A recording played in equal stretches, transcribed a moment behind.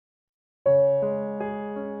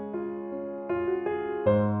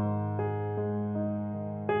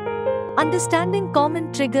Understanding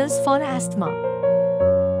common triggers for asthma.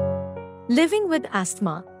 Living with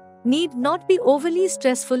asthma need not be overly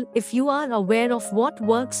stressful if you are aware of what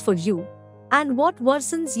works for you and what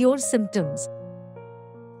worsens your symptoms.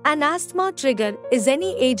 An asthma trigger is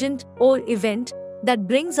any agent or event that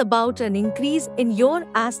brings about an increase in your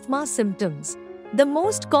asthma symptoms. The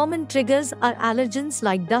most common triggers are allergens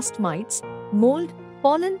like dust mites, mold,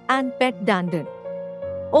 pollen, and pet dander.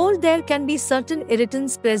 Or there can be certain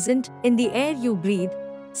irritants present in the air you breathe,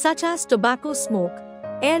 such as tobacco smoke,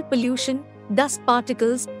 air pollution, dust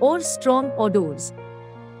particles, or strong odors.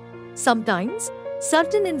 Sometimes,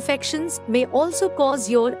 certain infections may also cause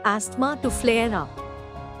your asthma to flare up.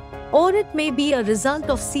 Or it may be a result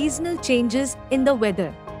of seasonal changes in the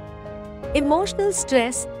weather. Emotional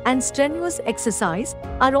stress and strenuous exercise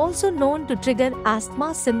are also known to trigger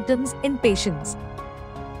asthma symptoms in patients.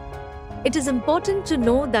 It is important to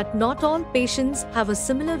know that not all patients have a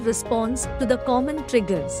similar response to the common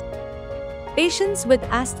triggers. Patients with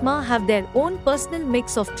asthma have their own personal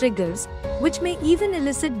mix of triggers, which may even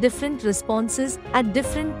elicit different responses at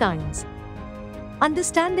different times.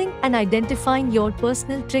 Understanding and identifying your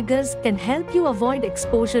personal triggers can help you avoid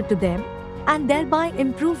exposure to them and thereby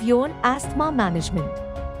improve your asthma management.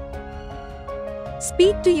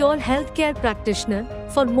 Speak to your healthcare practitioner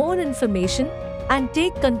for more information and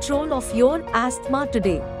take control of your asthma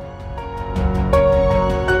today.